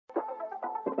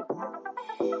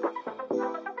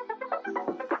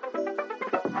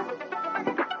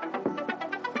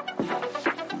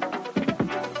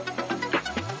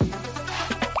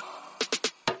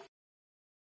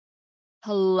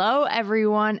Hello,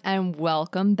 everyone, and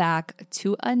welcome back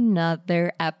to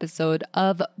another episode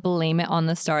of Blame It on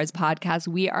the Stars podcast.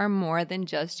 We are more than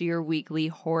just your weekly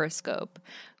horoscope.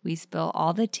 We spill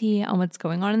all the tea on what's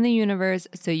going on in the universe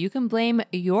so you can blame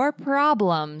your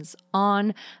problems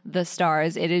on the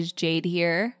stars. It is Jade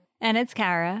here. And it's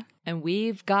Kara. And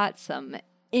we've got some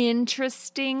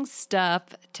interesting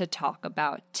stuff to talk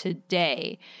about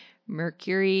today.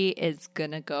 Mercury is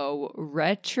going to go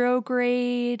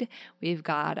retrograde. We've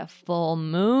got a full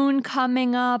moon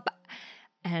coming up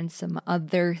and some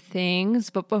other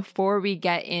things. But before we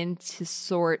get into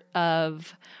sort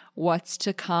of what's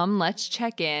to come, let's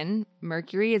check in.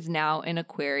 Mercury is now in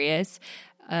Aquarius.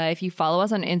 If you follow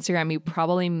us on Instagram, you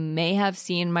probably may have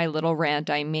seen my little rant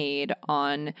I made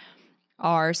on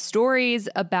our stories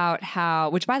about how,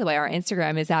 which by the way, our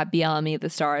Instagram is at BLME the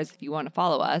Stars if you want to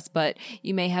follow us, but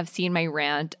you may have seen my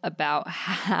rant about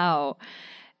how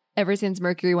ever since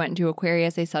Mercury went into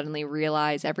Aquarius, they suddenly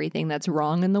realize everything that's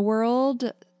wrong in the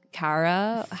world.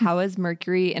 Kara, how has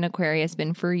Mercury in Aquarius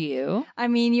been for you? I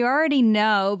mean, you already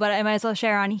know, but I might as well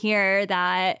share on here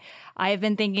that I've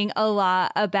been thinking a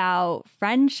lot about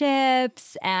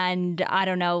friendships and, I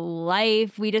don't know,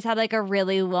 life. We just had like a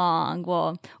really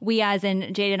long, we as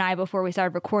in Jade and I, before we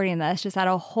started recording this, just had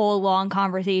a whole long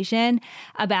conversation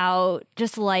about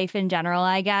just life in general,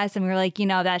 I guess. And we were like,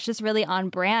 that's just really on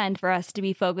brand for us to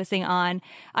be focusing on,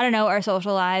 I don't know, our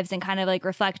social lives and kind of like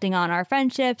reflecting on our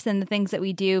friendships and the things that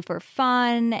we do for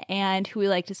fun and who we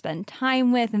like to spend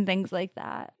time with and things like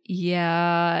that.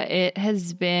 Yeah, it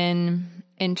has been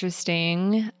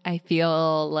interesting. I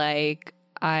feel like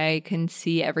I can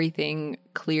see everything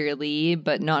clearly,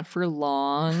 but not for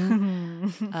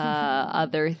long.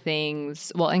 Other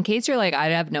things, well, in case you're like, I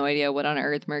have no idea what on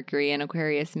earth Mercury and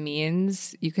Aquarius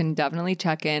means, you can definitely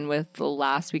check in with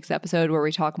last week's episode where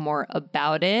we talk more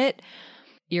about it.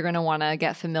 You're going to want to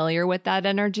get familiar with that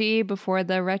energy before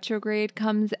the retrograde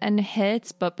comes and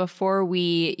hits. But before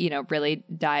we, really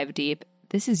dive deep,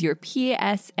 this is your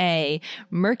PSA.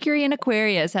 Mercury in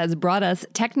Aquarius has brought us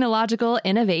technological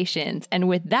innovations. And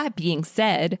with that being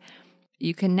said,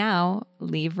 you can now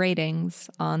leave ratings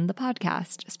on the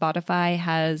podcast. Spotify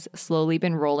has slowly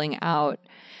been rolling out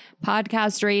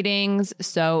podcast ratings.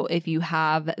 So if you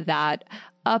have that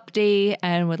update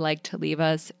and would like to leave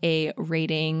us a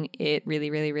rating, it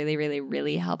really, really, really, really,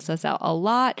 really helps us out a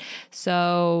lot.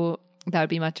 So that would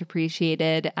be much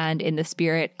appreciated. And in the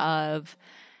spirit of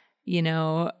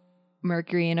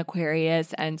Mercury in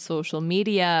Aquarius and social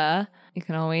media, you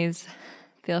can always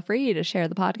feel free to share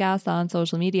the podcast on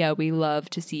social media. We love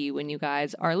to see when you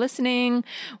guys are listening,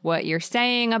 what you're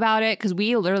saying about it, because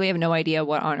we literally have no idea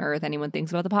what on earth anyone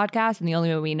thinks about the podcast. And the only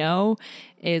way we know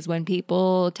is when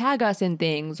people tag us in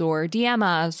things or DM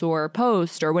us or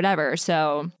post or whatever.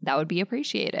 So that would be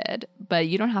appreciated. But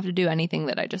you don't have to do anything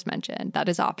that I just mentioned. That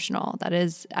is optional. That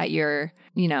is at your,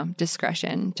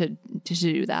 discretion to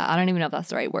do that. I don't even know if that's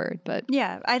the right word, but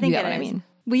yeah, I think you get it what is. I mean.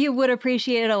 We would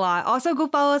appreciate it a lot. Also, go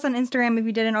follow us on Instagram if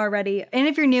you didn't already. And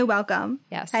if you're new, welcome.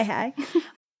 Yes. Hi.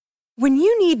 When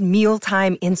you need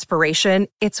mealtime inspiration,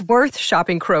 it's worth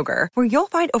shopping Kroger, where you'll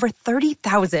find over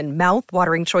 30,000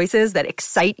 mouth-watering choices that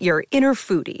excite your inner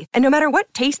foodie. And no matter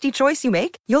what tasty choice you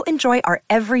make, you'll enjoy our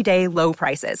everyday low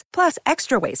prices, plus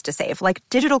extra ways to save, like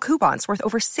digital coupons worth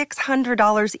over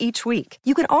 $600 each week.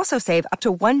 You can also save up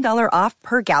to $1 off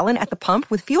per gallon at the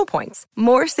pump with fuel points.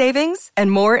 More savings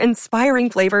and more inspiring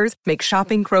flavors make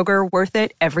shopping Kroger worth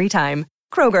it every time.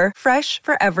 Kroger, fresh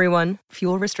for everyone.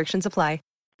 Fuel restrictions apply.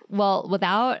 Well,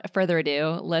 without further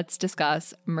ado, let's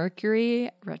discuss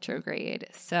Mercury retrograde.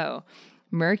 So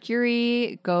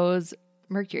Mercury,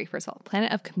 first of all,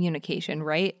 planet of communication,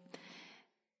 right?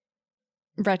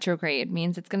 Retrograde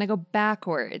means it's going to go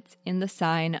backwards in the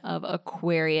sign of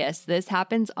Aquarius. This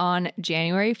happens on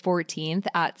January 14th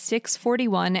at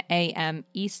 6:41 a.m.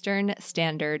 Eastern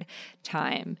Standard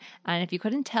Time. And if you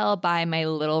couldn't tell by my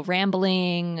little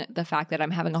rambling, the fact that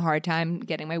I'm having a hard time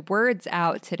getting my words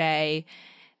out today,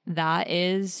 that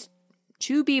is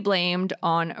to be blamed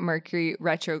on Mercury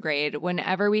retrograde.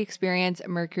 Whenever we experience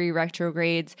Mercury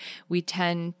retrogrades, we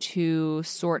tend to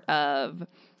sort of,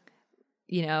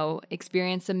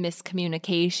 experience some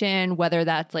miscommunication, whether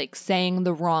that's like saying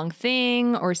the wrong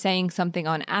thing or saying something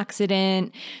on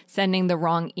accident, sending the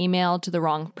wrong email to the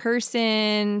wrong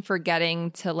person, forgetting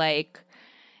to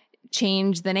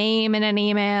change the name in an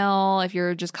email if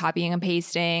you're just copying and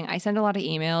pasting. I send a lot of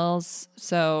emails,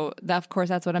 so of course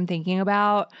that's what I'm thinking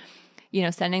about.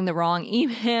 sending the wrong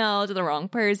email to the wrong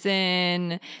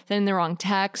person, sending the wrong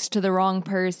text to the wrong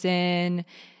person,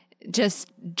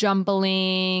 just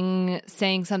jumbling,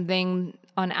 saying something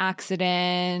on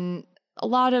accident, a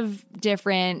lot of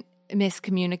different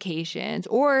miscommunications,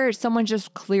 or someone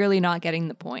just clearly not getting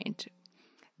the point.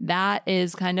 That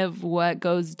is kind of what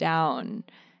goes down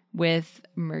with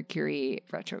Mercury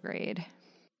retrograde.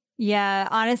 Yeah,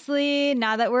 honestly,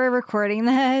 now that we're recording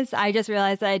this, I just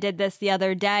realized that I did this the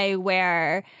other day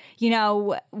where,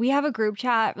 we have a group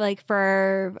chat like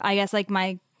for, I guess, like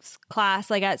my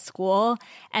class like at school,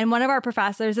 and one of our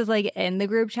professors is like in the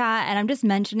group chat, and I'm just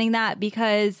mentioning that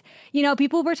because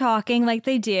people were talking like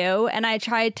they do, and I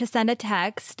tried to send a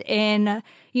text in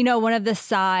one of the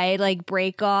side like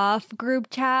break off group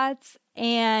chats,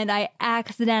 and I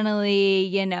accidentally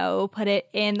put it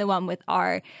in the one with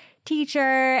our teacher,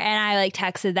 and I like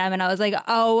texted them, and I was like,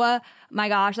 oh my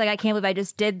gosh, like I can't believe I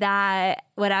just did that,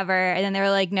 whatever. And then they were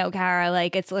like, no, Kara,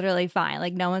 like it's literally fine,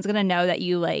 like no one's gonna know that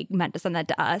you like meant to send that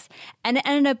to us. And it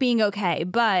ended up being okay.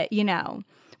 But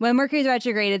when Mercury's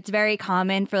retrograde, it's very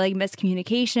common for like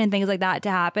miscommunication and things like that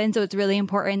to happen. So it's really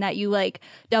important that you like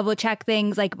double check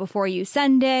things like before you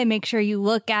send it. Make sure you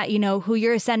look at who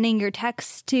you're sending your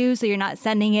text to, so you're not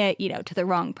sending it to the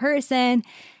wrong person.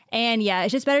 And yeah,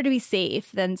 it's just better to be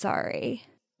safe than sorry.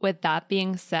 With that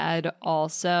being said,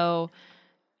 also,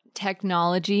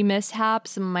 technology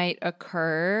mishaps might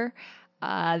occur.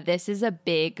 This is a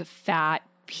big, fat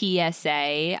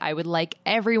PSA. I would like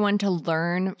everyone to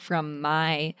learn from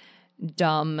my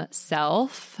dumb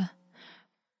self.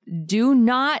 Do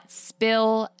not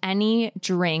spill any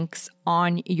drinks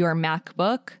on your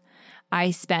MacBook. I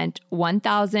spent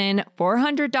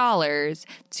 $1,400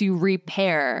 to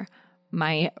repair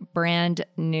my brand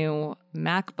new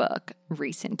MacBook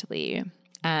recently.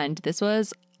 And this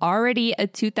was already a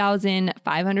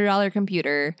 $2,500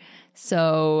 computer.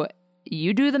 So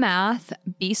you do the math,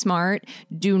 be smart,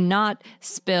 do not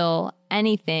spill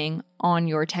anything on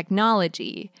your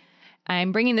technology.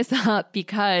 I'm bringing this up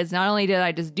because not only did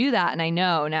I just do that, and I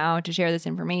know now to share this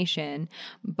information,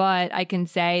 but I can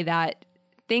say that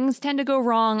things tend to go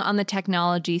wrong on the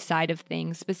technology side of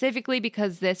things, specifically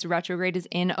because this retrograde is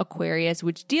in Aquarius,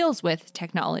 which deals with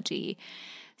technology.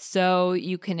 So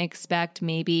you can expect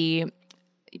maybe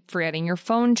forgetting your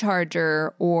phone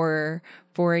charger, or,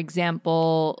 for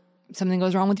example, something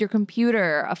goes wrong with your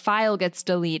computer, a file gets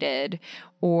deleted,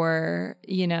 or,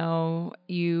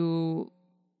 you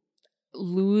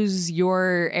lose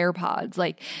your AirPods,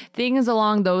 like things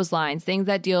along those lines, things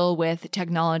that deal with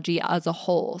technology as a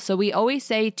whole. So we always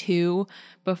say too,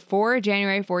 before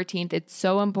January 14th, it's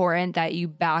so important that you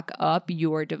back up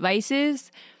your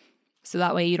devices so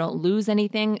that way you don't lose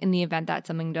anything in the event that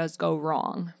something does go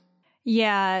wrong.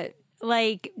 Yeah,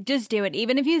 like just do it.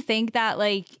 Even if you think that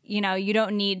like, you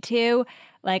don't need to.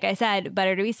 Like I said,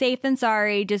 better to be safe than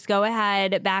sorry. Just go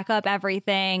ahead, back up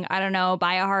everything. I don't know,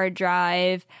 buy a hard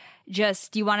drive.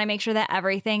 Just you want to make sure that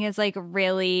everything is like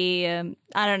really,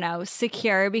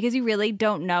 secure, because you really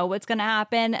don't know what's going to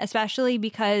happen, especially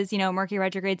because, Mercury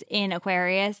retrograde's in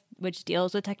Aquarius, which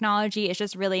deals with technology. It's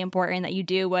just really important that you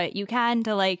do what you can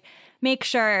to like make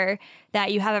sure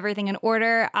that you have everything in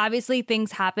order. Obviously,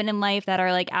 things happen in life that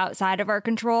are like outside of our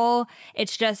control.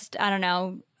 It's just,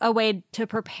 a way to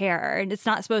prepare. And it's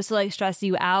not supposed to like stress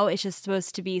you out. It's just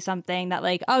supposed to be something that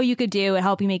like, oh, you could do and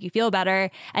help you make you feel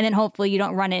better. And then hopefully you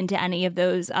don't run into any of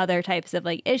those other types of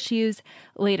like issues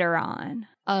later on.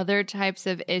 Other types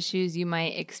of issues you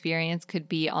might experience could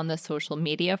be on the social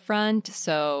media front.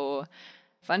 So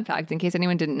fun fact, in case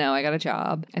anyone didn't know, I got a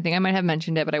job. I think I might have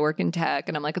mentioned it, but I work in tech,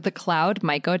 and I'm like, the cloud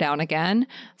might go down again.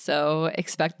 So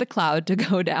expect the cloud to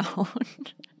go down.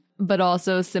 But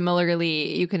also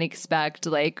similarly, you can expect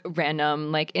like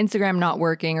random like Instagram not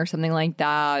working or something like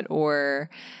that, or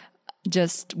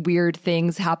just weird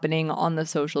things happening on the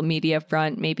social media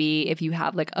front. Maybe if you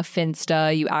have like a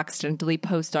Finsta, you accidentally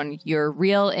post on your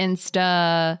real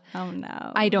Insta. Oh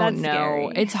no. I don't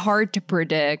know. Scary. It's hard to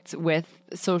predict with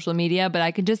social media, but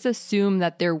I could just assume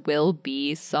that there will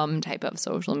be some type of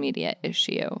social media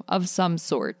issue of some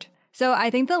sort. So I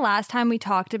think the last time we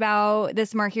talked about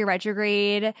this Mercury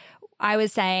retrograde, I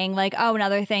was saying like, oh,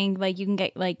 another thing, like you can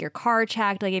get like your car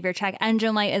checked, like if your check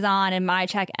engine light is on, and my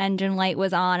check engine light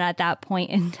was on at that point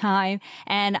in time.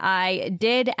 And I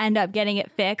did end up getting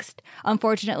it fixed.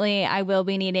 Unfortunately, I will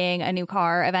be needing a new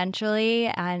car eventually.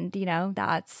 And,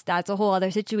 that's a whole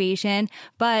other situation.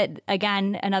 But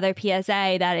again, another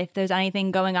PSA that if there's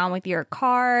anything going on with your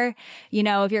car,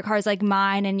 if your car's like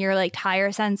mine and your like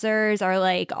tire sensors are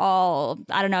like all,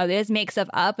 I don't know, they just make stuff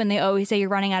up and they always say you're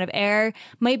running out of air,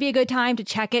 might be a good time to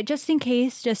check it just in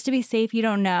case, just to be safe. You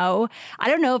don't know. I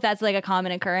don't know if that's like a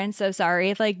common occurrence. So sorry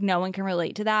if like no one can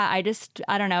relate to that. I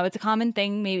don't know. It's a common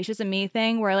thing. Maybe it's just a me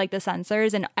thing where like the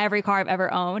sensors in every car I've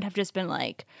ever owned have just been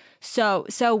like so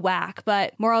whack.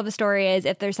 But moral of the story is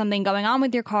if there's something going on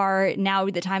with your car, now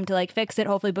would be the time to like fix it,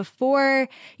 hopefully before,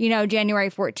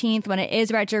 January 14th when it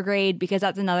is retrograde, because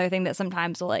that's another thing that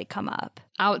sometimes will like come up.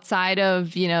 Outside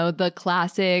of, the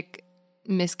classic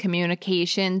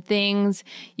miscommunication things,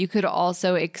 you could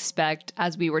also expect,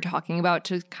 as we were talking about,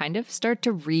 to kind of start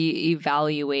to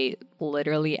reevaluate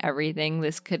literally everything.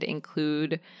 This could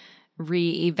include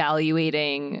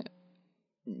reevaluating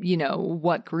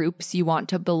what groups you want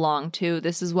to belong to.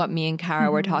 This is what me and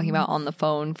Kara were talking about on the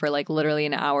phone for like literally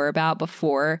an hour about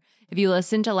before. If you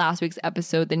listened to last week's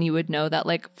episode, then you would know that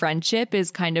like friendship is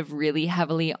kind of really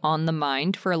heavily on the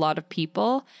mind for a lot of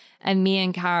people. And me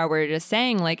and Kara were just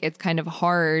saying like it's kind of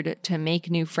hard to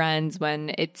make new friends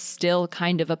when it's still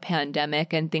kind of a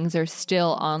pandemic and things are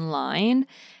still online.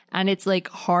 And it's like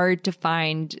hard to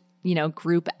find,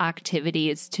 group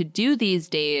activities to do these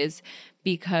days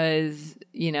because,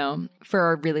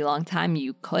 for a really long time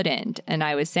you couldn't. And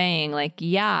I was saying like,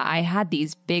 yeah, I had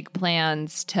these big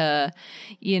plans to,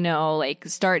 like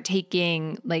start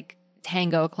taking like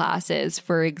tango classes,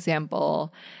 for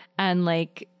example, and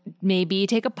like maybe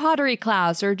take a pottery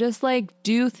class or just like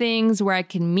do things where I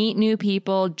can meet new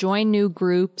people, join new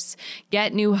groups,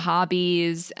 get new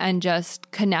hobbies, and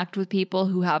just connect with people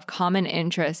who have common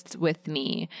interests with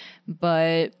me.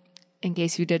 But in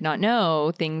case you did not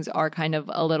know, things are kind of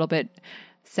a little bit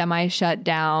semi-shut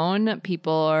down.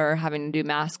 People are having to do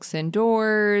masks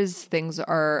indoors.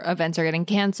 Events are getting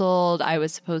canceled. I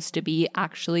was supposed to be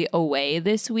actually away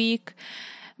this week,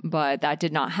 but that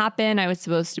did not happen. I was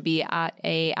supposed to be at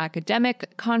a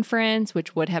academic conference,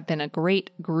 which would have been a great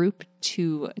group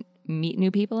to meet new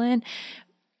people in.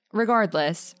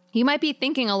 Regardless, you might be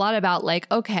thinking a lot about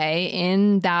like, okay,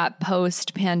 in that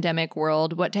post-pandemic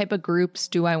world, what type of groups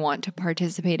do I want to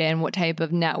participate in? What type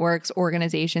of networks,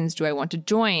 organizations do I want to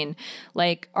join?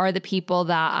 Like, are the people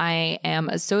that I am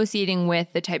associating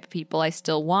with the type of people I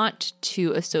still want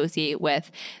to associate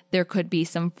with? There could be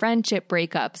some friendship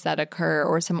breakups that occur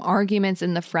or some arguments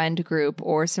in the friend group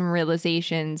or some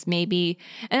realizations maybe.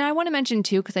 And I want to mention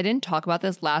too, because I didn't talk about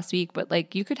this last week, but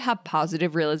like you could have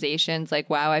positive realizations like,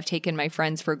 wow, I've taken my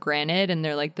friends for granted and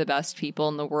they're like the best people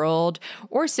in the world.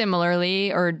 Or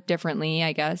similarly or differently,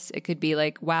 I guess it could be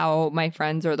like, wow, my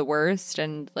friends are the worst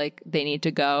and like they need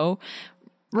to go.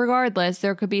 Regardless,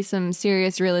 there could be some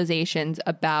serious realizations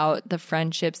about the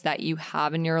friendships that you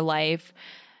have in your life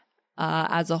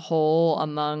as a whole,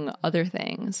 among other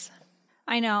things.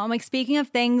 I know. I'm like, speaking of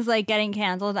things like getting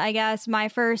canceled, I guess my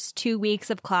first 2 weeks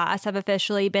of class have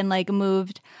officially been like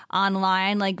moved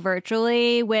online, like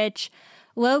virtually, which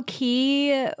low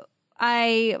key,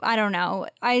 I don't know.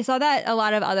 I saw that a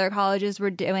lot of other colleges were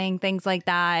doing things like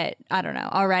that, I don't know,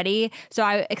 already. So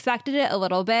I expected it a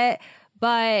little bit,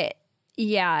 but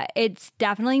yeah, it's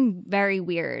definitely very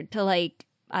weird to like,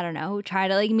 I don't know, try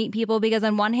to like meet people, because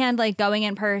on one hand, like going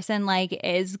in person like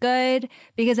is good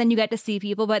because then you get to see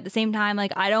people. But at the same time,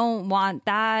 like I don't want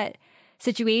that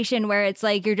situation where it's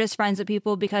like you're just friends with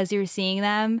people because you're seeing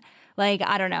them. Like,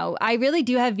 I don't know. I really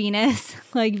do have Venus,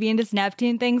 like Venus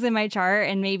Neptune things in my chart,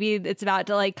 and maybe it's about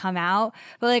to like come out.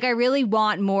 But like I really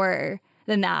want more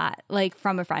than that, like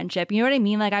from a friendship. You know what I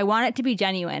mean? Like I want it to be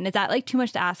genuine. Is that like too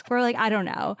much to ask for? Like, I don't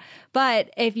know. But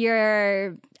if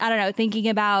you're, I don't know, thinking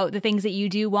about the things that you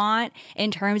do want in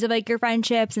terms of like your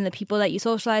friendships and the people that you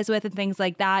socialize with and things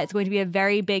like that, it's going to be a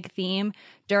very big theme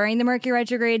during the Mercury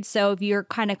retrograde. So if you're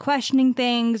kind of questioning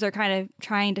things or kind of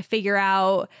trying to figure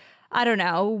out, I don't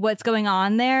know, what's going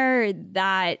on there,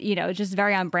 that, it's just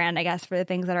very on brand, I guess, for the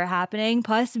things that are happening.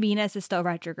 Plus Venus is still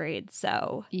retrograde.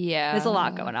 So yeah, there's a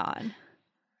lot going on.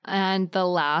 And the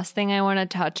last thing I want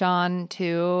to touch on,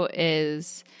 too,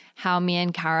 is how me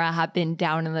and Kara have been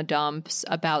down in the dumps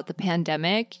about the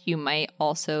pandemic. You might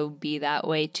also be that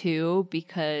way, too,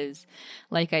 because,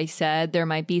 like I said, there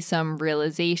might be some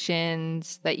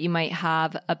realizations that you might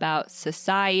have about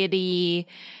society,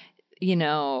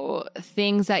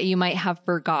 things that you might have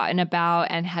forgotten about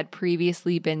and had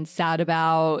previously been sad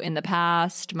about in the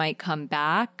past might come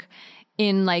back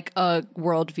in like a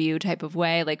worldview type of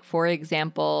way. Like, for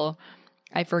example,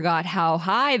 I forgot how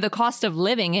high the cost of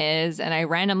living is, and I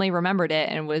randomly remembered it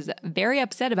and was very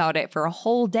upset about it for a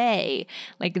whole day.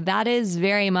 Like, that is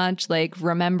very much like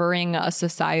remembering a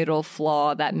societal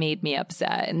flaw that made me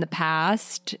upset in the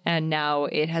past, and now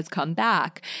it has come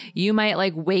back. You might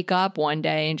like wake up one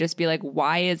day and just be like,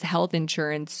 why is health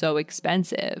insurance so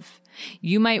expensive?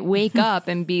 You might wake up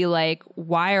and be like,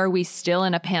 why are we still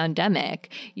in a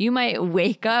pandemic? You might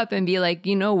wake up and be like,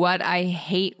 you know what? I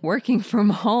hate working from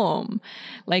home.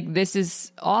 Like, this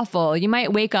is awful. You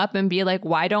might wake up and be like,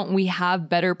 why don't we have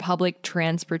better public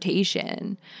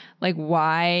transportation? Like,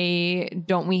 why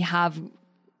don't we have,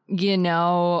 you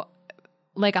know,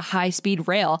 like a high-speed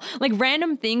rail? Like,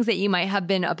 random things that you might have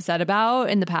been upset about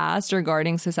in the past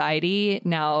regarding society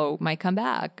now might come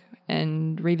back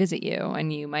and revisit you,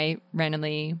 and you might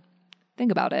randomly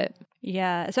think about it.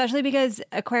 Yeah, especially because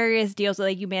Aquarius deals with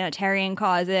like humanitarian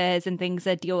causes and things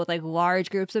that deal with like large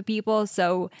groups of people.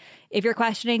 So if you're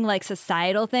questioning like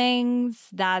societal things,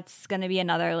 that's going to be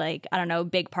another like, I don't know,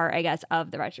 big part, I guess,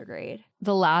 of the retrograde.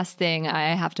 The last thing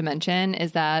I have to mention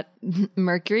is that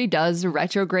Mercury does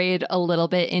retrograde a little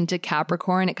bit into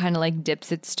Capricorn. It kind of like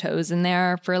dips its toes in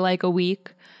there for like a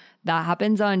week. That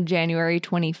happens on January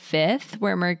 25th,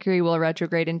 where Mercury will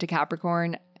retrograde into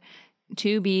Capricorn.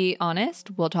 To be honest,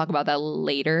 we'll talk about that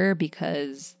later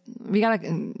because we got to,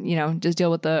 you know, just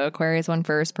deal with the Aquarius one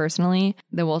first personally.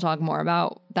 Then we'll talk more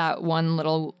about that one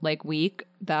little like week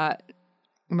that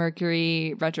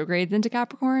Mercury retrogrades into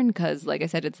Capricorn, because like I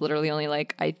said, it's literally only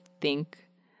like, I think,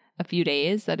 a few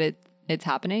days that it's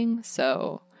happening.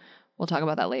 So we'll talk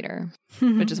about that later,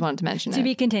 but just wanted to mention it. To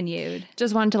be continued.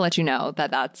 Just wanted to let you know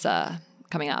that that's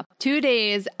coming up. 2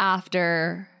 days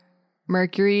after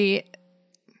Mercury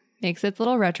makes its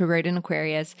little retrograde in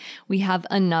Aquarius, we have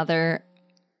another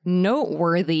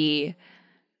noteworthy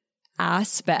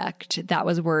aspect that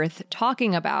was worth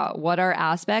talking about. What are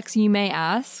aspects, you may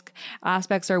ask?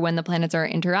 Aspects are when the planets are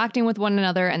interacting with one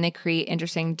another and they create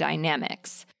interesting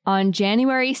dynamics. On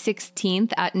January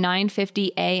 16th at 9:50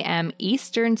 a.m.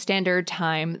 Eastern Standard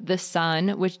Time, the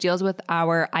sun, which deals with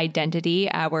our identity,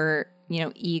 our,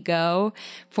 ego,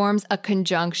 forms a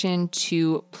conjunction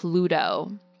to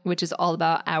Pluto, which is all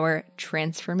about our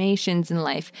transformations in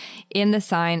life, in the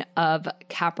sign of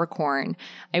Capricorn.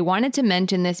 I wanted to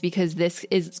mention this because this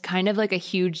is kind of like a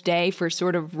huge day for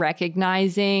sort of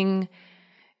recognizing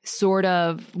sort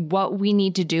of what we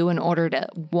need to do in order to,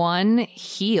 one,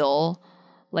 heal.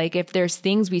 Like if there's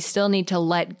things we still need to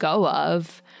let go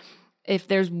of, if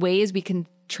there's ways we can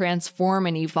transform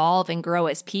and evolve and grow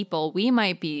as people, we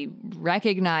might be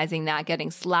recognizing that,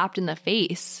 getting slapped in the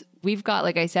face. We've got,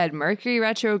 like I said, Mercury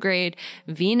retrograde,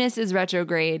 Venus is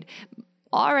retrograde,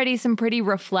 already some pretty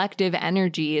reflective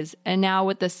energies. And now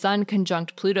with the sun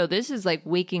conjunct Pluto, this is like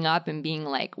waking up and being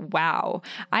like, wow,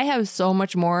 I have so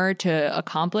much more to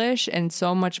accomplish and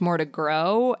so much more to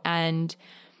grow. And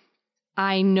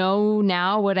I know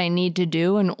now what I need to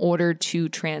do in order to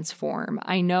transform.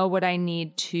 I know what I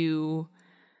need to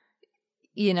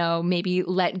maybe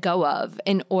let go of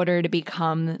in order to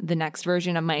become the next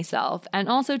version of myself. And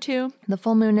also too, the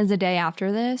full moon is a day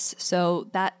after this. So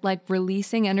that like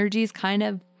releasing energy is kind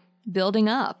of building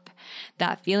up.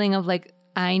 That feeling of like,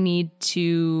 I need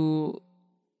to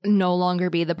no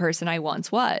longer be the person I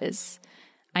once was.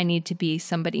 I need to be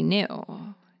somebody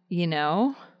new,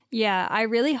 Yeah, I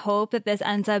really hope that this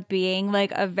ends up being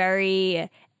like a very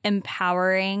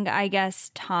empowering, I guess,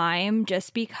 time,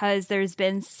 just because there's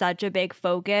been such a big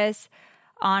focus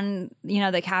on,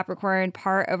 the Capricorn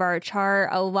part of our chart,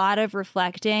 a lot of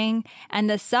reflecting. And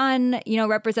the sun,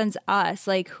 represents us,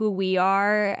 like who we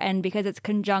are. And because it's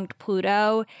conjunct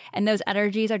Pluto and those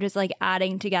energies are just like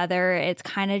adding together, it's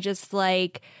kind of just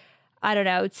like, I don't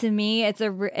know. To me, it's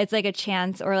like a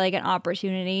chance or like an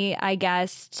opportunity, I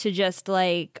guess, to just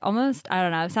like almost, I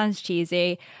don't know, it sounds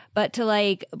cheesy, but to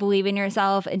like believe in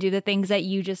yourself and do the things that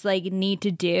you just like need to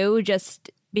do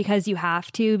just because you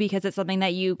have to, because it's something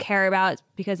that you care about,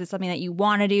 because it's something that you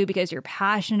want to do, because you're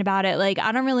passionate about it. Like,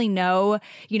 I don't really know,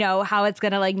 how it's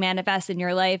going to like manifest in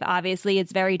your life. Obviously,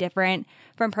 it's very different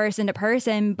from person to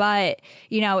person, but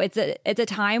it's a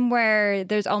time where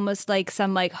there's almost like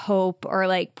some like hope or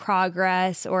like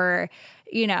progress or,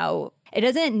 it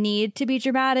doesn't need to be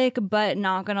dramatic, but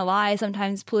not gonna lie,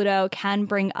 sometimes Pluto can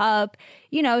bring up,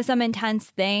 some intense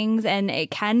things, and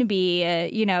it can be,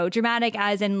 dramatic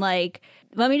as in like,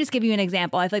 let me just give you an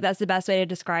example. I feel like that's the best way to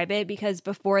describe it, because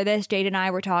before this, Jade and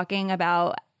I were talking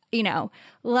about,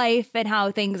 life and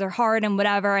how things are hard and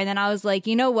whatever. And then I was like,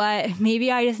 you know what? Maybe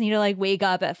I just need to like wake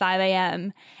up at 5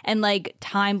 a.m. and like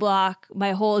time block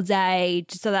my whole day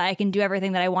just so that I can do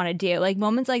everything that I want to do. Like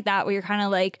moments like that where you're kind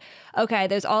of like, okay,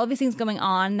 there's all of these things going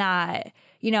on that,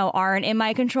 aren't in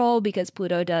my control, because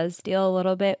Pluto does deal a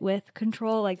little bit with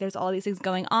control. Like there's all these things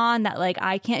going on that like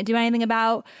I can't do anything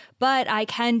about, but I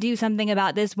can do something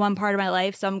about this one part of my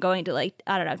life. So I'm going to like,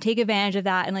 I don't know, take advantage of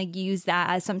that and like use that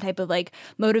as some type of like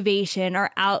motivation or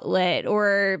outlet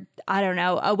or I don't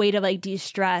know, a way to like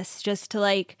de-stress, just to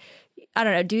like I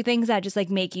don't know, do things that just like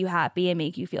make you happy and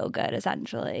make you feel good,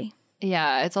 essentially.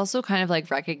 Yeah, it's also kind of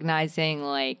like recognizing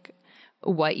like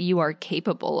what you are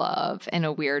capable of in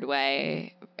a weird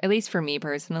way. At least for me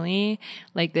personally,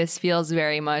 like this feels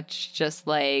very much just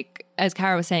like, as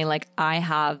Kara was saying, like I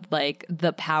have like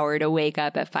the power to wake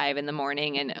up at 5 a.m.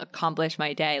 and accomplish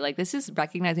my day. Like this is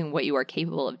recognizing what you are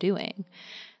capable of doing.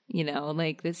 You know,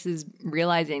 like this is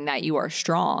realizing that you are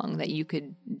strong, that you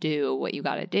could do what you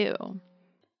got to do.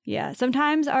 Yeah,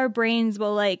 sometimes our brains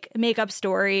will like make up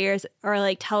stories or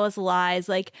like tell us lies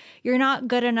like, you're not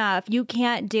good enough, you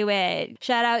can't do it.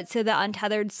 Shout out to The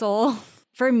Untethered Soul.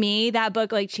 For me, that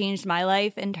book like changed my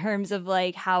life in terms of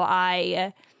like how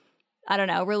I don't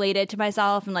know, related to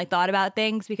myself and like thought about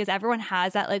things, because everyone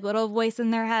has that like little voice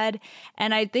in their head.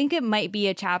 And I think it might be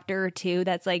a chapter or two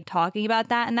that's like talking about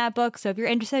that in that book. So if you're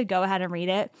interested, go ahead and read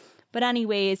it. But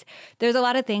anyways, there's a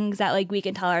lot of things that like we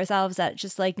can tell ourselves that's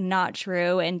just like not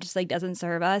true and just like doesn't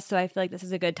serve us. So I feel like this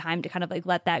is a good time to kind of like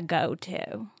let that go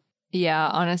too. Yeah,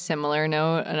 on a similar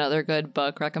note, another good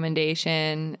book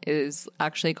recommendation is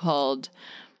actually called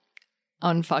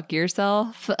Unfuck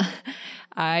Yourself.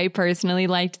 I personally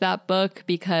liked that book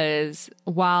because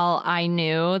while I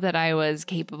knew that I was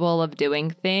capable of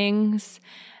doing things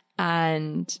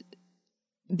and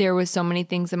there was so many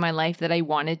things in my life that I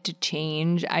wanted to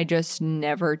change, I just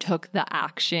never took the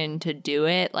action to do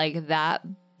it. Like that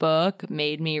book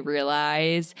made me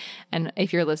realize, and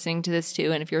if you're listening to this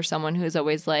too, and if you're someone who's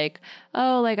always like,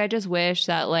 oh, like I just wish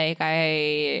that like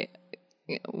I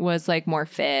was like more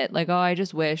fit, like, oh, I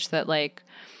just wish that like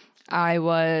I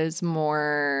was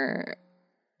more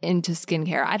into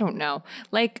skincare. I don't know.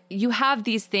 Like you have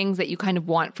these things that you kind of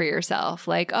want for yourself.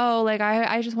 Like, oh, like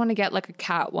I just want to get like a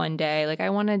cat one day. Like I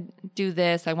want to do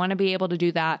this. I want to be able to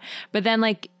do that. But then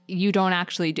like you don't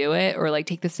actually do it or like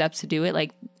take the steps to do it.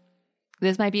 Like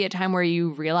this might be a time where you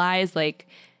realize like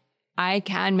I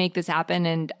can make this happen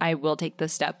and I will take the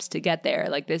steps to get there.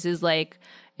 Like this is like,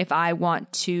 if I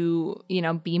want to, you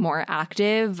know, be more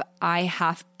active, I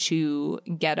have to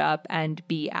get up and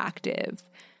be active.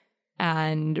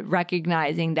 And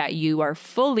recognizing that you are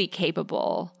fully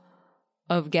capable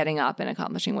of getting up and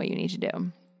accomplishing what you need to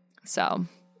do. So,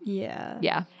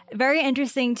 yeah. Very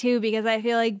interesting too, because I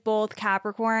feel like both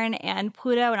Capricorn and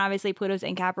Pluto, and obviously Pluto's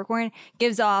in Capricorn,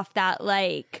 gives off that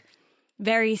like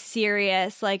very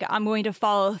serious, like I'm going to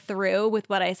follow through with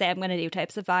what I say I'm going to do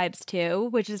types of vibes too,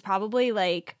 which is probably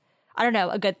like, I don't know,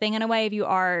 a good thing in a way if you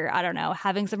are, I don't know,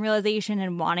 having some realization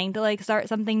and wanting to like start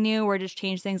something new or just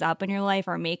change things up in your life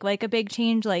or make like a big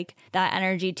change. Like that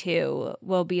energy too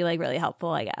will be like really helpful,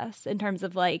 I guess, in terms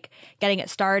of like getting it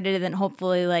started and then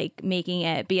hopefully like making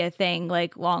it be a thing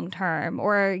like long term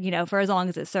or, you know, for as long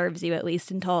as it serves you, at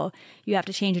least until you have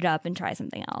to change it up and try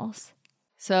something else.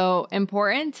 So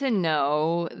important to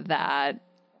know that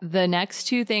the next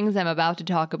two things I'm about to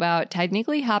talk about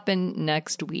technically happen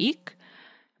next week.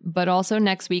 But also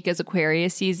next week is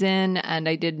Aquarius season, and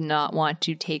I did not want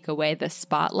to take away the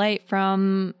spotlight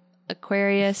from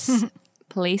Aquarius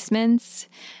placements.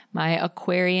 My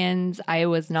Aquarians, I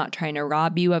was not trying to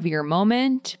rob you of your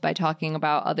moment by talking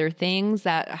about other things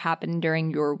that happened during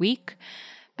your week.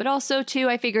 But also, too,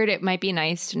 I figured it might be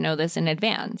nice to know this in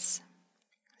advance.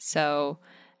 So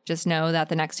just know that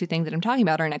the next two things that I'm talking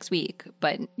about are next week,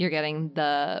 but you're getting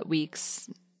the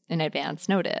weeks in advance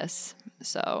notice.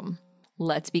 So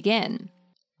let's begin.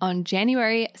 On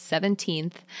January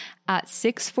 17th at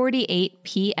 6:48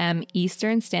 p.m.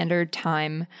 Eastern Standard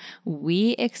Time,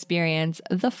 we experience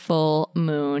the full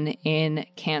moon in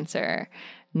Cancer.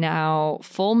 Now,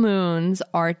 full moons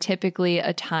are typically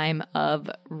a time of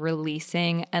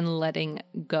releasing and letting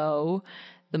go.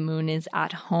 The moon is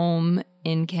at home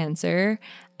in Cancer,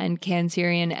 and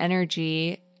Cancerian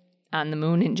energy, and the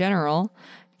moon in general,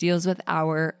 deals with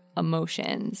our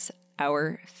emotions,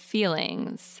 our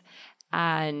feelings.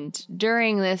 And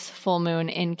during this full moon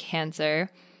in Cancer,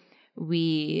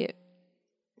 we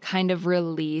kind of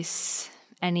release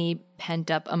any pent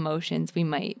up emotions we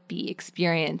might be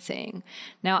experiencing.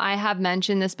 Now, I have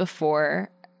mentioned this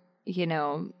before, you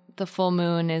know, the full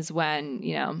moon is when,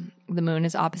 you know, the moon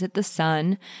is opposite the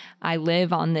sun. I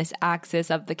live on this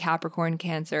axis of the Capricorn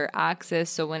Cancer axis.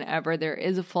 So whenever there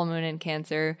is a full moon in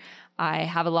Cancer, I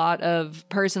have a lot of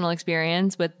personal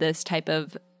experience with this type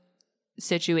of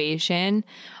situation.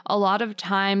 A lot of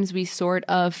times we sort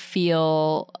of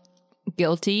feel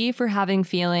guilty for having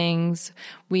feelings.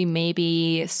 We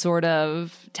maybe sort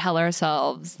of tell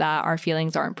ourselves that our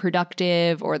feelings aren't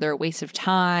productive or they're a waste of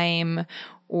time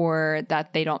or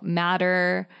that they don't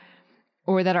matter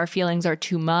or that our feelings are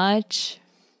too much.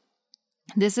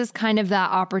 This is kind of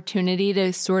that opportunity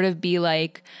to sort of be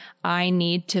like, I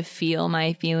need to feel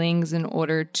my feelings in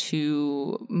order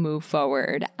to move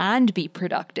forward and be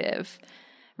productive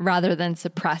rather than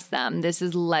suppress them. This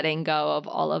is letting go of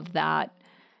all of that,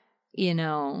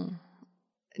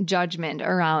 judgment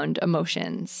around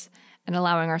emotions and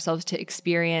allowing ourselves to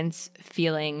experience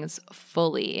feelings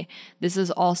fully. This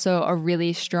is also a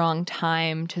really strong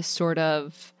time to sort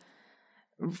of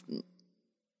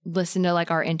listen to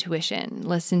like our intuition,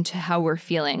 listen to how we're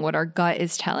feeling, what our gut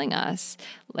is telling us.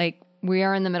 Like we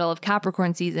are in the middle of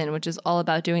Capricorn season, which is all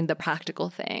about doing the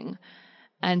practical thing.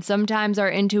 And sometimes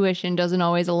our intuition doesn't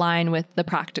always align with the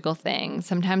practical thing.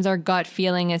 Sometimes our gut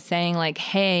feeling is saying like,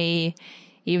 hey,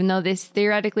 even though this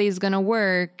theoretically is going to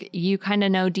work, you kind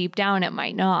of know deep down it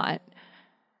might not.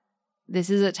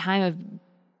 This is a time of,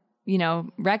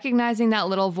 recognizing that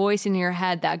little voice in your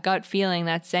head, that gut feeling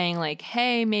that's saying like,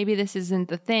 hey, maybe this isn't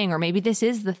the thing, or maybe this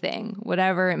is the thing,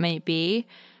 whatever it might be.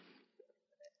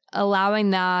 Allowing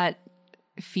that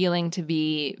feeling to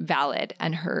be valid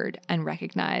and heard and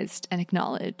recognized and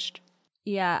acknowledged.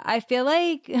 Yeah, I feel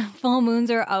like full moons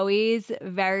are always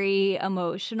very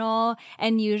emotional,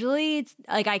 and usually it's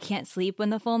like I can't sleep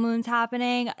when the full moon's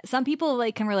happening. Some people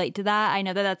like can relate to that. I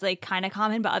know that that's like kind of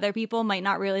common, but other people might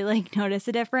not really like notice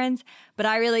a difference. But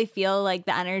I really feel like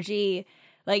the energy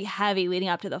like heavy leading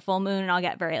up to the full moon, and I'll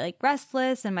get very like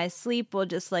restless and my sleep will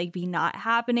just like be not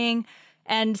happening.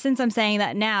 And since I'm saying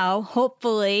that now,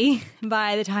 hopefully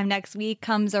by the time next week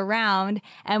comes around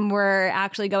and we're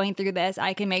actually going through this,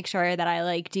 I can make sure that I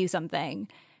like do something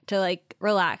to like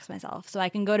relax myself so I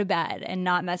can go to bed and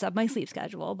not mess up my sleep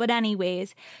schedule. But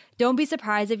anyways, don't be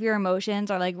surprised if your emotions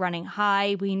are like running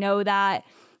high. We know that,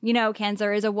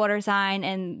 Cancer is a water sign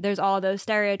and there's all those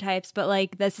stereotypes, but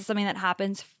like this is something that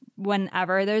happens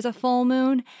whenever there's a full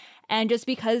moon. And just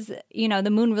because, the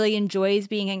moon really enjoys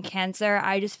being in Cancer,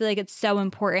 I just feel like it's so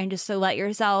important just to let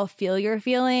yourself feel your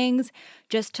feelings,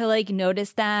 just to like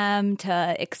notice them,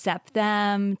 to accept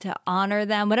them, to honor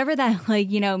them, whatever that like,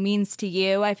 means to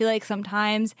you. I feel like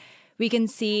sometimes we can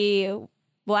see,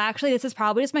 well, actually, this is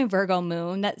probably just my Virgo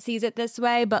moon that sees it this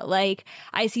way, but like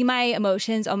I see my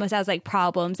emotions almost as like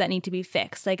problems that need to be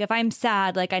fixed. Like if I'm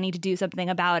sad, like I need to do something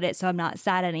about it so I'm not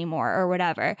sad anymore or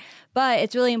whatever. But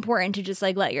it's really important to just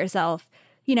like let yourself,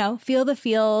 feel the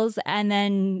feels and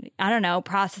then, I don't know,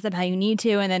 process them how you need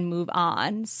to and then move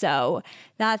on. So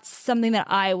that's something that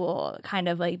I will kind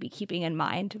of like be keeping in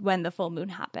mind when the full moon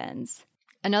happens.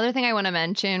 Another thing I want to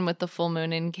mention with the full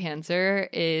moon in Cancer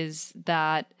is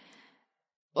that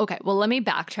okay, well, let me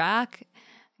backtrack.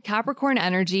 Capricorn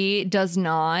energy does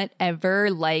not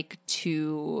ever like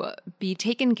to be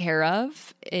taken care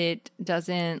of. It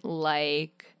doesn't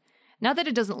like, not that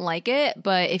it doesn't like it,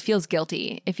 but it feels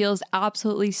guilty. It feels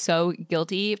absolutely so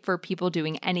guilty for people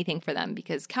doing anything for them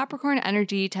because Capricorn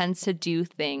energy tends to do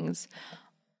things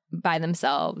by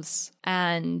themselves.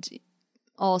 And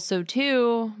also,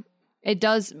 too,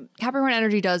 Capricorn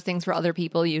energy does things for other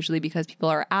people, usually because people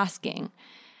are asking.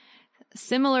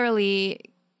 Similarly,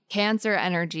 Cancer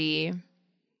energy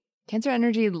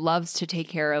loves to take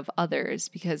care of others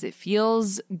because it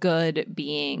feels good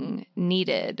being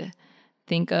needed.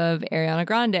 Think of Ariana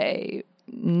Grande,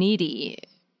 needy,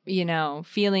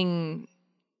 feeling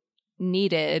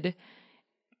needed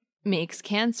makes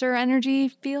Cancer energy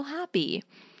feel happy.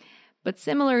 But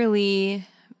similarly,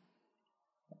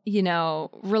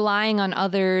 relying on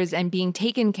others and being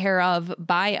taken care of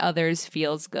by others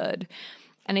feels good.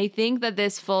 And I think that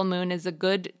this full moon is a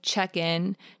good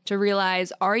check-in to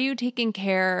realize, are you taking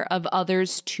care of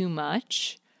others too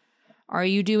much? Are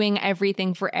you doing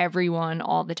everything for everyone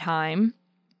all the time?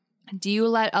 Do you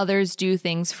let others do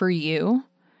things for you?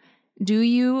 Do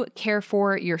you care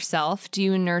for yourself? Do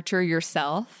you nurture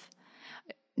yourself?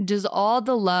 Does all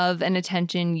the love and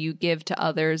attention you give to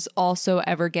others also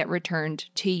ever get returned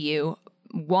to you?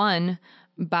 1,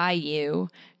 by you.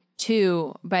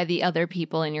 2, by the other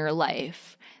people in your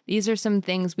life. These are some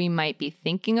things we might be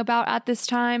thinking about at this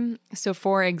time. So,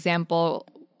 for example,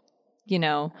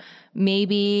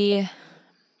 maybe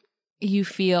you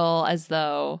feel as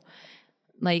though,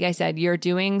 like I said, you're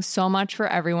doing so much for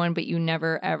everyone, but you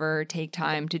never, ever take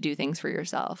time to do things for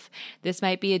yourself. This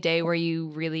might be a day where you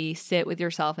really sit with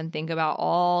yourself and think about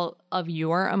all of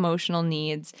your emotional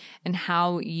needs and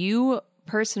how you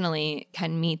personally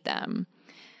can meet them.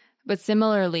 But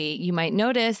similarly, you might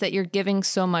notice that you're giving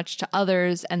so much to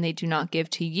others and they do not give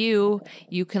to you.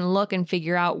 You can look and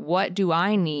figure out, what do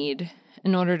I need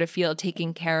in order to feel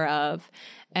taken care of?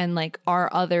 And like,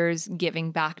 are others giving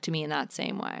back to me in that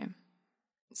same way?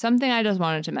 Something I just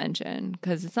wanted to mention,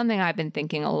 because it's something I've been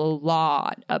thinking a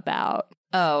lot about.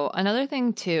 Oh, another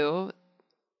thing too,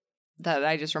 that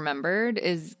I just remembered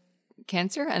is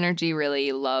Cancer energy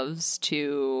really loves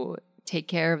to take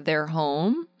care of their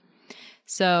home.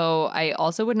 So I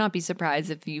also would not be surprised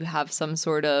if you have some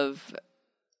sort of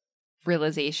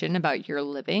realization about your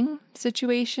living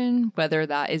situation, whether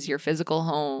that is your physical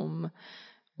home,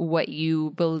 what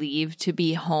you believe to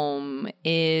be home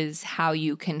is how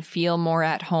you can feel more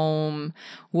at home.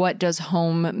 What does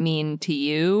home mean to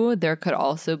you? There could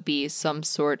also be some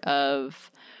sort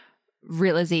of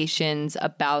realizations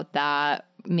about that.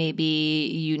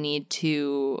 Maybe you need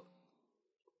to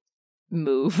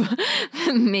move.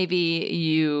 Maybe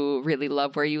you really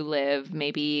love where you live.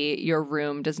 Maybe your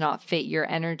room does not fit your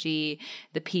energy.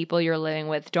 The people you're living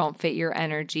with don't fit your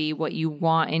energy. What you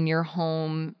want in your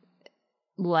home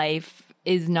life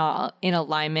is not in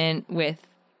alignment with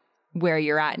where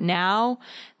you're at now.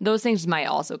 Those things might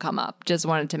also come up. Just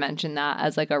wanted to mention that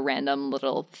as like a random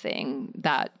little thing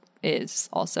that is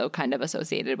also kind of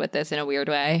associated with this in a weird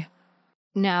way.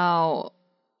 Now,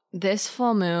 this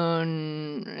full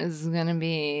moon is going to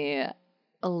be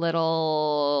a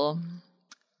little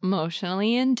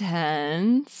emotionally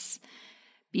intense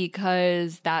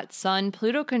because that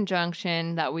Sun-Pluto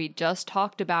conjunction that we just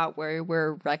talked about, where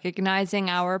we're recognizing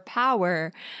our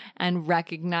power and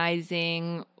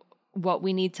recognizing what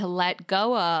we need to let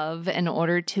go of in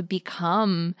order to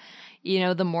become,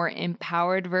 the more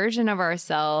empowered version of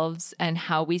ourselves, and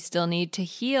how we still need to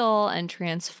heal and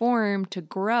transform to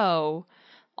grow.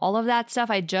 All of that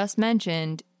stuff I just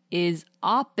mentioned is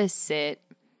opposite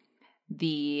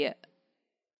the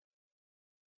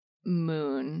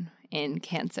moon in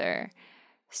Cancer.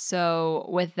 So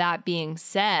with that being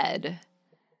said,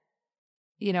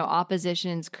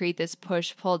 oppositions create this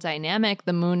push-pull dynamic.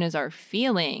 The moon is our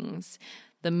feelings.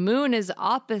 The moon is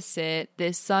opposite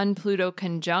this Sun-Pluto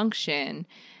conjunction.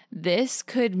 This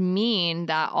could mean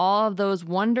that all of those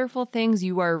wonderful things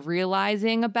you are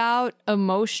realizing about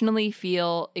emotionally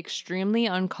feel extremely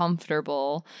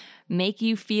uncomfortable, make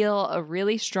you feel a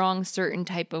really strong certain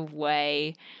type of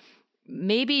way.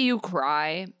 Maybe you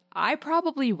cry. I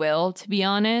probably will, to be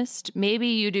honest. Maybe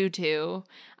you do too.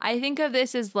 I think of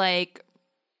this as like,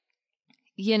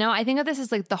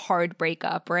 the hard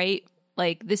breakup, right?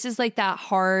 Like, this is like that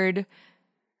hard,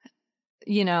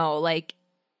 like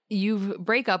you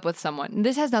break up with someone.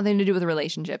 This has nothing to do with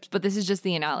relationships, but this is just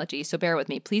the analogy. So bear with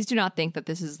me. Please do not think that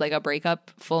this is like a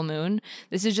breakup full moon.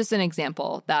 This is just an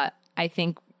example that I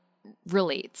think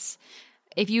relates.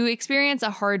 If you experience a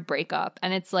hard breakup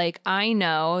and it's like, I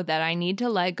know that I need to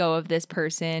let go of this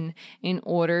person in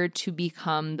order to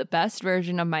become the best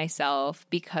version of myself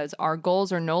because our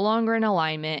goals are no longer in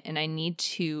alignment, and I need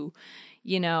to,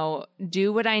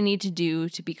 do what I need to do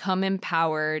to become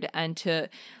empowered and to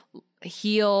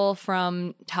heal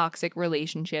from toxic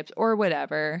relationships or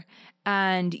whatever.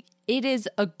 And it is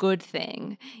a good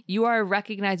thing. You are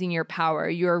recognizing your power.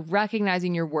 You're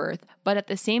recognizing your worth. But at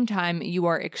the same time, you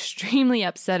are extremely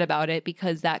upset about it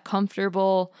because that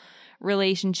comfortable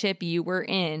relationship you were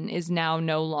in is now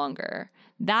no longer.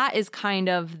 That is kind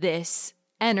of this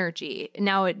energy.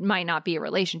 Now, it might not be a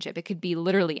relationship. It could be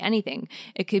literally anything.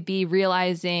 It could be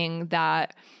realizing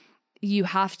that you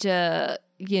have to,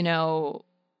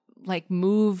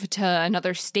 move to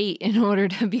another state in order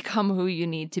to become who you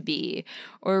need to be,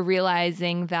 or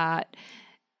realizing that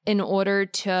in order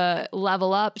to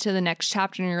level up to the next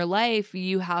chapter in your life,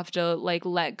 you have to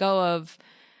let go of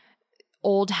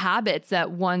old habits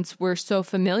that once were so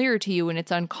familiar to you, and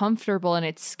it's uncomfortable and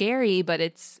it's scary, but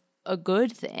it's a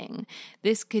good thing.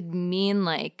 This could mean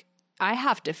I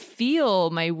have to feel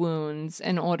my wounds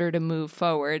in order to move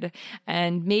forward.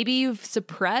 And maybe you've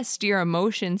suppressed your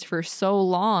emotions for so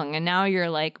long, and now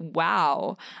you're like,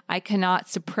 wow, I cannot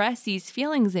suppress these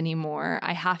feelings anymore.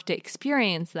 I have to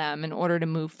experience them in order to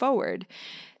move forward.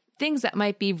 Things that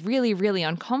might be really, really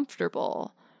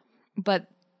uncomfortable, but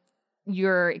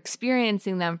you're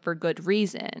experiencing them for good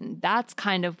reason. That's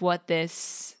kind of what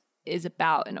this is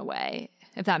about in a way,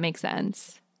 if that makes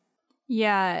sense.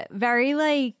 Yeah,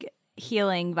 very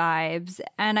healing vibes.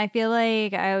 And I feel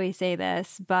like I always say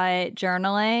this, but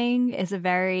journaling is a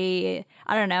very,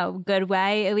 good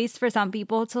way, at least for some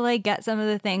people, to get some of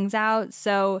the things out.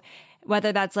 So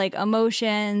whether that's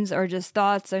emotions or just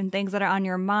thoughts and things that are on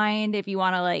your mind, if you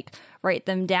want to write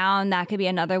them down, that could be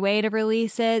another way to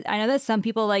release it. I know that some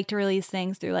people like to release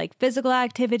things through physical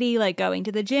activity, like going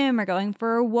to the gym or going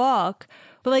for a walk.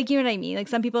 But you know what I mean?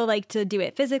 Some people like to do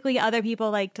it physically. Other people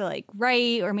like to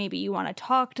write, or maybe you want to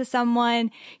talk to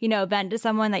someone, vent to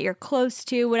someone that you're close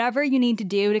to, whatever you need to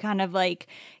do to kind of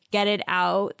get it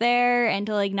out there and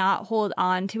to not hold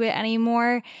on to it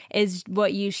anymore is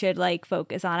what you should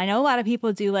focus on. I know a lot of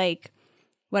people do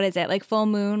what is it, like full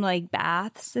moon, like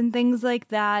baths and things like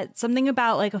that. Something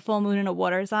about like a full moon and a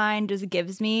water sign just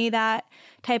gives me that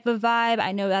type of vibe.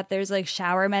 I know that there's like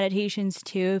shower meditations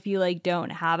too if you like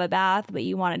don't have a bath but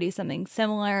you want to do something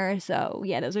similar. So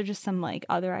yeah, those are just some like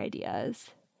other ideas.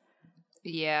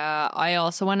 Yeah, I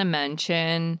also want to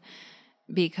mention,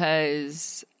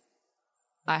 because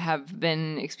I have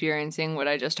been experiencing what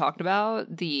I just talked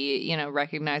about, the,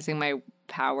 recognizing my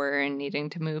power and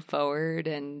needing to move forward,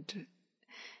 and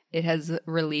it has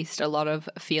released a lot of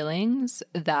feelings.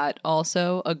 That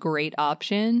also a great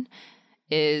option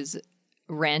is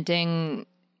ranting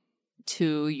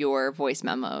to your voice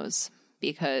memos,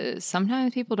 because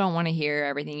sometimes people don't want to hear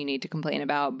everything you need to complain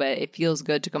about, but it feels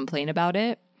good to complain about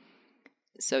it.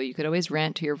 So you could always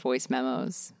rant to your voice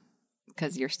memos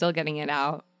because you're still getting it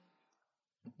out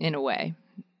in a way.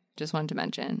 Just wanted to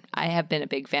mention, I have been a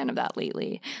big fan of that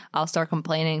lately. I'll start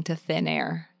complaining to thin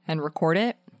air and record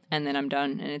it, and then I'm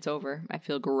done and it's over. I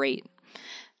feel great.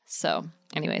 So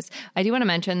anyways, I do want to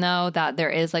mention though that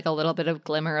there is like a little bit of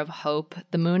glimmer of hope.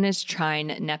 The moon is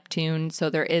trine Neptune,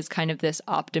 so there is kind of this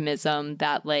optimism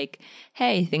that like,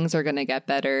 hey, things are going to get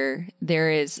better. There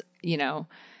is,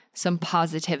 some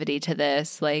positivity to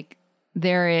this. Like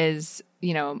there is,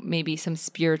 maybe some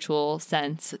spiritual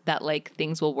sense that like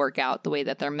things will work out the way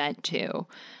that they're meant to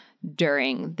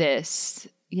during this,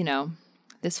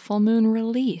 this full moon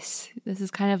release. This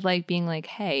is kind of like being like,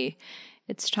 hey,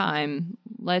 it's time.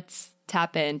 Let's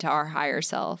tap into our higher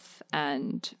self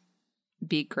and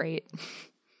be great.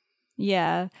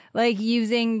 Yeah, like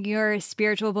using your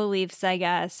spiritual beliefs, I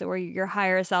guess, or your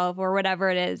higher self or whatever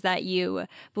it is that you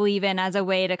believe in as a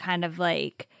way to kind of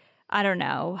like, I don't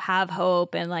know, have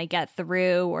hope and like get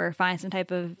through or find some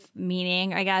type of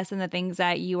meaning, I guess, in the things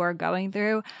that you are going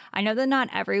through. I know that not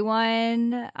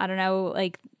everyone, I don't know,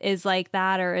 like is like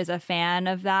that or is a fan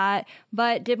of that,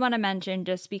 but did want to mention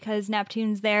just because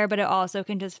Neptune's there, but it also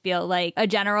can just feel like a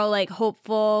general like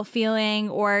hopeful feeling,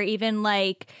 or even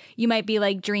like you might be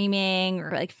like dreaming or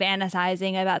like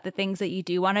fantasizing about the things that you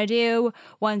do want to do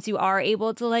once you are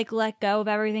able to like let go of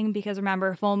everything, because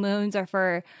remember, full moons are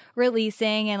for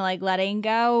releasing and like letting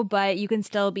go, but you can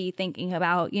still be thinking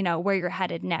about, where you're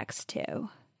headed next to.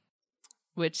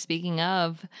 Which, speaking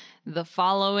of, the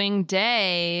following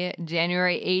day,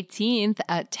 January 18th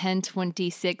at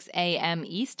 10:26 a.m.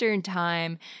 Eastern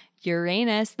Time,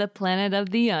 Uranus, the planet of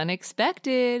the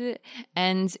unexpected,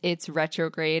 ends its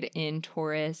retrograde in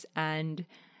Taurus. And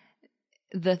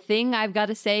the thing I've got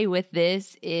to say with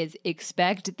this is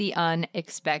expect the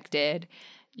unexpected.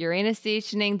 Uranus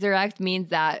stationing direct means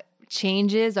that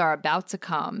changes are about to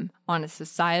come on a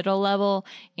societal level,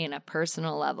 in a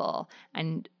personal level.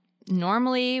 And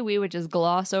normally we would just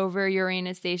gloss over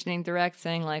Uranus stationing direct,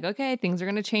 saying like, okay, things are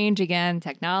going to change again,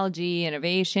 technology,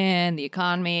 innovation, the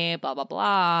economy, blah, blah,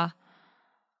 blah.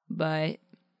 But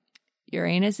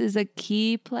Uranus is a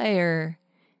key player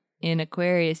in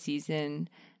Aquarius season.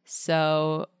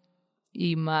 So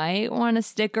you might want to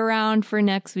stick around for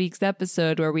next week's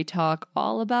episode where we talk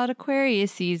all about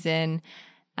Aquarius season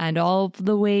and all of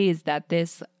the ways that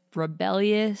this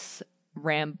rebellious,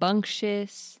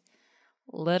 rambunctious,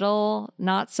 little,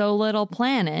 not so little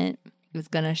planet is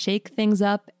going to shake things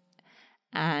up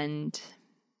and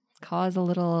cause a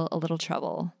little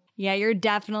trouble. Yeah, you're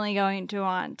definitely going to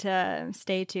want to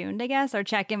stay tuned, I guess, or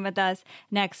check in with us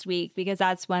next week, because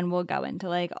that's when we'll go into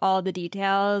like all the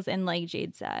details. And like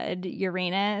Jade said,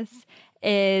 Uranus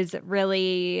is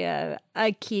really a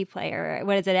key player.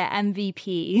 What is it? An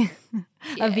MVP,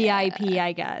 a VIP,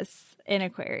 I guess, in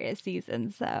Aquarius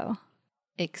season. So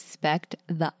expect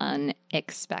the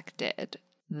unexpected.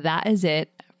 That is it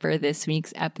for this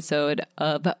week's episode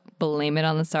of Blame It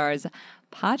on the Stars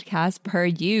podcast. Per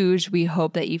usual, we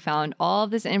hope that you found all of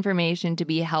this information to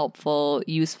be helpful,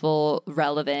 useful,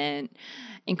 relevant,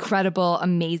 incredible,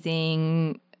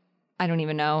 amazing, I don't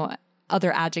even know,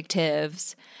 other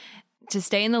adjectives. To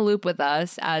stay in the loop with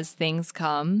us as things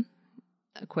come,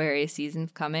 Aquarius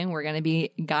season's coming. We're going to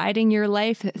be guiding your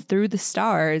life through the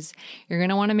stars. You're going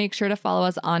to want to make sure to follow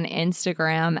us on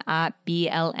Instagram at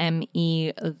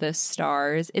BLME the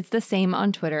Stars. It's the same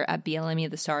on Twitter at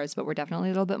BLME the Stars, but we're definitely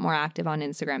a little bit more active on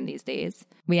Instagram these days.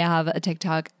 We have a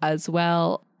TikTok as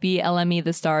well, BLME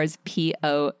the Stars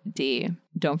POD.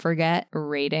 Don't forget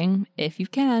rating if you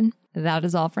can. That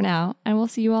is all for now, and we'll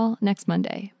see you all next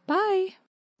Monday. Bye.